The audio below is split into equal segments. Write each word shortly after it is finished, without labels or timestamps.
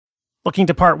Looking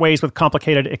to part ways with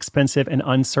complicated, expensive, and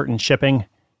uncertain shipping?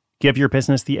 Give your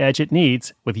business the edge it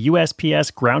needs with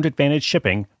USPS Ground Advantage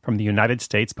shipping from the United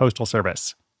States Postal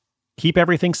Service. Keep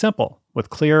everything simple with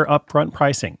clear upfront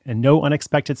pricing and no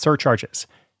unexpected surcharges.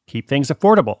 Keep things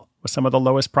affordable with some of the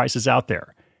lowest prices out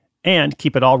there. And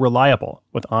keep it all reliable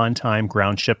with on-time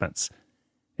ground shipments.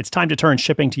 It's time to turn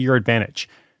shipping to your advantage.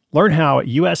 Learn how at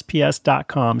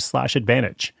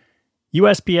USPS.com/advantage.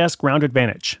 USPS Ground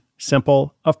Advantage.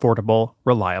 Simple, affordable,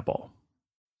 reliable.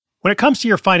 When it comes to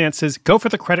your finances, go for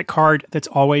the credit card that's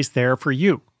always there for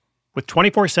you. With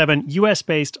 24/7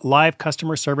 US-based live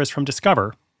customer service from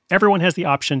Discover, everyone has the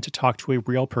option to talk to a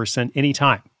real person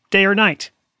anytime, day or night.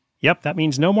 Yep, that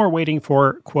means no more waiting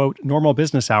for, quote, normal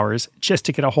business hours just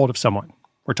to get a hold of someone.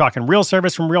 We're talking real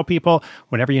service from real people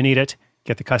whenever you need it.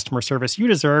 Get the customer service you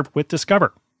deserve with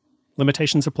Discover.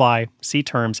 Limitations apply. See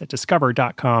terms at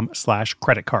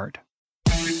discover.com/creditcard.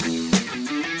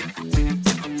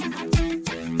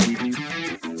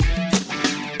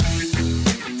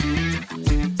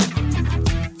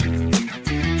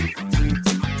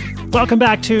 Welcome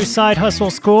back to Side Hustle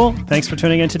School. Thanks for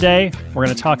tuning in today. We're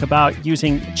going to talk about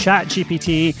using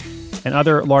ChatGPT and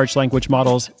other large language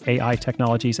models, AI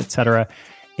technologies, etc.,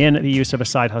 in the use of a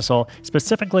side hustle,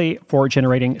 specifically for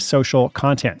generating social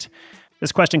content.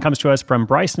 This question comes to us from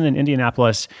Bryson in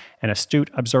Indianapolis, an astute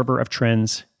observer of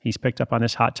trends. He's picked up on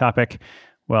this hot topic.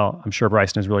 Well, I'm sure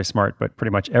Bryson is really smart, but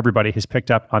pretty much everybody has picked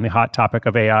up on the hot topic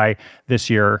of AI this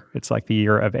year. It's like the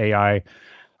year of AI.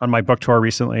 On my book tour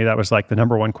recently, that was like the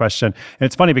number one question. And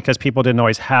it's funny because people didn't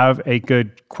always have a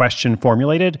good question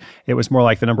formulated. It was more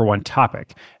like the number one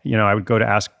topic. I would go to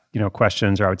ask,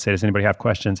 questions, or I would say, does anybody have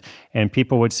questions? And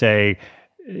people would say,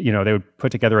 they would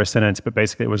put together a sentence, but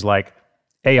basically it was like,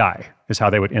 AI is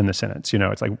how they would end the sentence.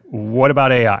 It's like, what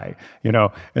about AI?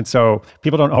 And so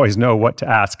people don't always know what to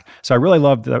ask. So I really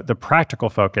love the practical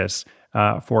focus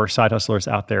for side hustlers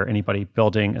out there, anybody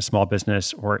building a small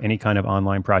business or any kind of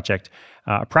online project,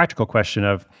 a practical question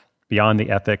of beyond the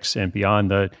ethics and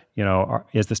beyond the,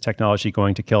 is this technology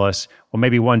going to kill us? Well,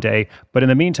 maybe one day, but in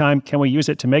the meantime, can we use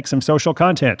it to make some social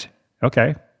content?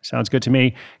 Okay, sounds good to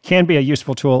me. Can be a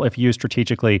useful tool if used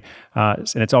strategically, and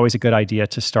it's always a good idea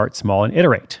to start small and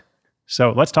iterate.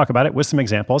 So let's talk about it with some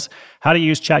examples. How to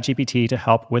use ChatGPT to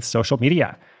help with social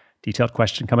media. Detailed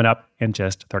question coming up in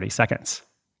just 30 seconds.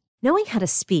 Knowing how to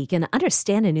speak and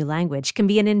understand a new language can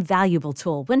be an invaluable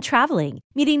tool when traveling,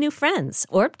 meeting new friends,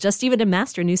 or just even to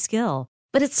master a new skill.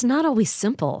 But it's not always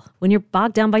simple when you're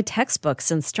bogged down by textbooks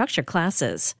and structured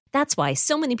classes. That's why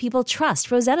so many people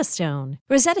trust Rosetta Stone.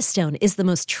 Rosetta Stone is the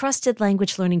most trusted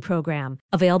language learning program,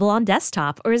 available on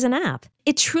desktop or as an app.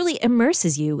 It truly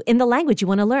immerses you in the language you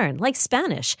want to learn, like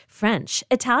Spanish, French,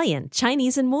 Italian,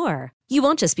 Chinese, and more. You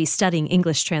won't just be studying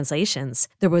English translations.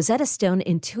 The Rosetta Stone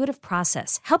intuitive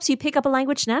process helps you pick up a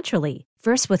language naturally,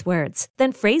 first with words,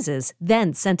 then phrases,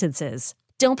 then sentences.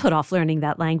 Don't put off learning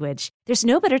that language. There's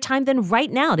no better time than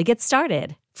right now to get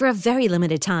started. For a very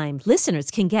limited time,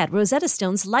 listeners can get Rosetta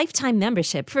Stone's lifetime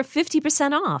membership for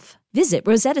 50% off. Visit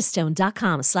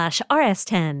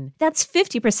rosettastone.com/rs10. That's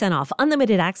 50% off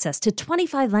unlimited access to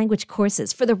 25 language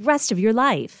courses for the rest of your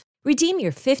life. Redeem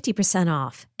your 50%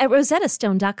 off at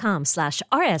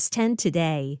rosettastone.com/rs10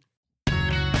 today.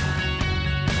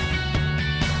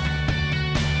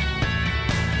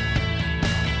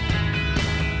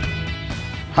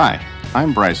 Hi,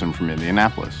 I'm Bryson from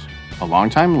Indianapolis, a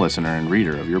longtime listener and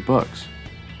reader of your books.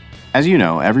 As you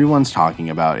know, everyone's talking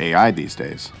about AI these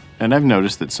days, and I've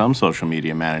noticed that some social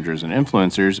media managers and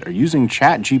influencers are using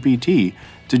ChatGPT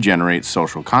to generate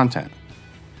social content.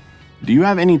 Do you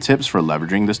have any tips for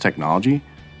leveraging this technology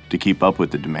to keep up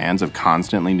with the demands of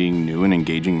constantly needing new and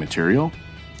engaging material?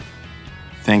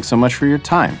 Thanks so much for your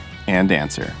time and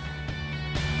answer.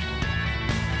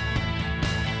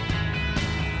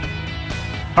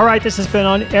 All right, this has been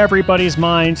on everybody's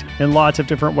mind in lots of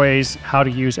different ways, how to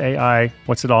use AI,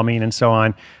 what's it all mean, and so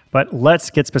on. But let's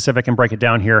get specific and break it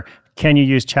down here. Can you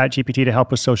use ChatGPT to help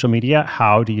with social media?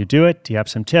 How do you do it? Do you have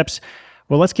some tips?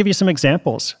 Well, let's give you some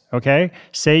examples, okay?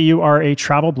 Say you are a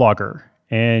travel blogger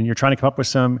and you're trying to come up with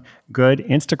some good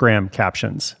Instagram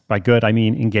captions. By good, I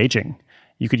mean engaging.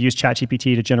 You could use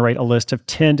ChatGPT to generate a list of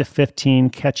 10 to 15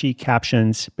 catchy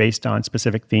captions based on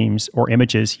specific themes or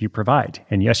images you provide.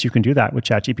 And yes, you can do that with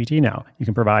ChatGPT now. You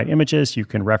can provide images, you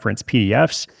can reference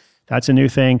PDFs. That's a new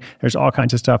thing. There's all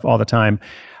kinds of stuff all the time.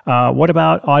 What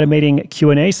about automating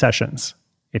Q&A sessions?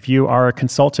 If you are a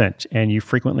consultant and you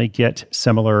frequently get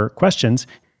similar questions,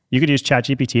 you could use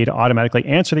ChatGPT to automatically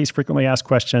answer these frequently asked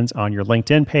questions on your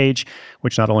LinkedIn page,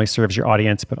 which not only serves your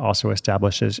audience, but also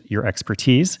establishes your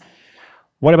expertise.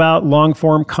 What about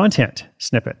long-form content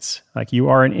snippets? Like you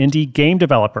are an indie game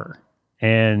developer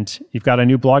and you've got a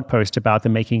new blog post about the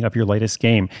making of your latest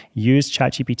game. Use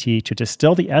ChatGPT to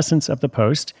distill the essence of the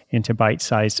post into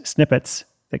bite-sized snippets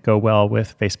that go well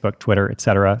with Facebook, Twitter,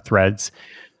 etc., threads.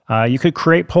 You could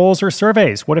create polls or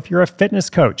surveys. What if you're a fitness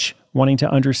coach wanting to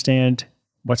understand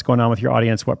what's going on with your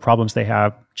audience, what problems they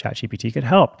have? ChatGPT could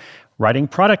help. Writing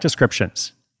product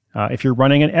descriptions. If you're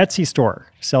running an Etsy store,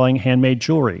 selling handmade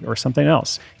jewelry or something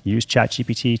else, use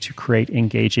ChatGPT to create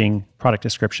engaging product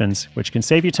descriptions, which can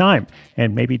save you time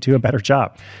and maybe do a better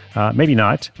job. Maybe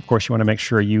not. Of course, you want to make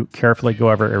sure you carefully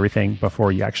go over everything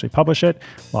before you actually publish it.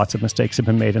 Lots of mistakes have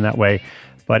been made in that way,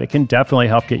 but it can definitely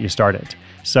help get you started.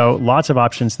 So lots of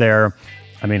options there.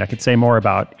 I mean, I could say more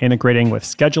about integrating with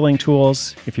scheduling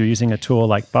tools. If you're using a tool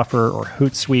like Buffer or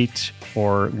Hootsuite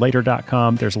or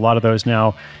Later.com, there's a lot of those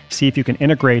now. See if you can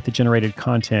integrate the generated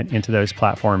content into those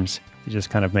platforms. It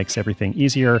just kind of makes everything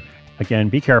easier. Again,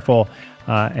 be careful.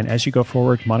 And as you go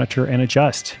forward, monitor and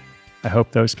adjust. I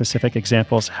hope those specific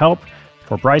examples help.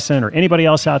 For Bryson or anybody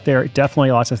else out there,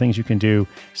 definitely lots of things you can do.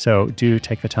 So do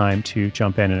take the time to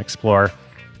jump in and explore.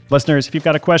 Listeners, if you've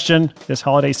got a question this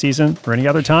holiday season or any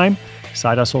other time,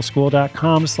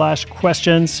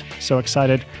 sidehustleschool.com/questions. So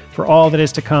excited for all that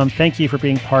is to come. Thank you for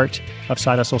being part of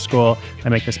Side Hustle School. I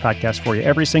make this podcast for you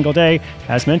every single day.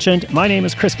 As mentioned, my name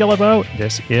is Chris Guillebeau.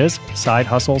 This is Side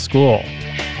Hustle School.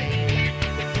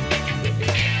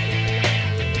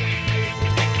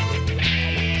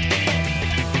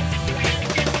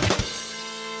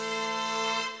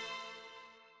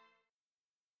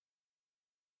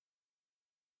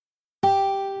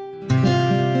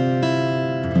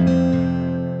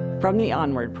 From the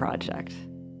Onward Project.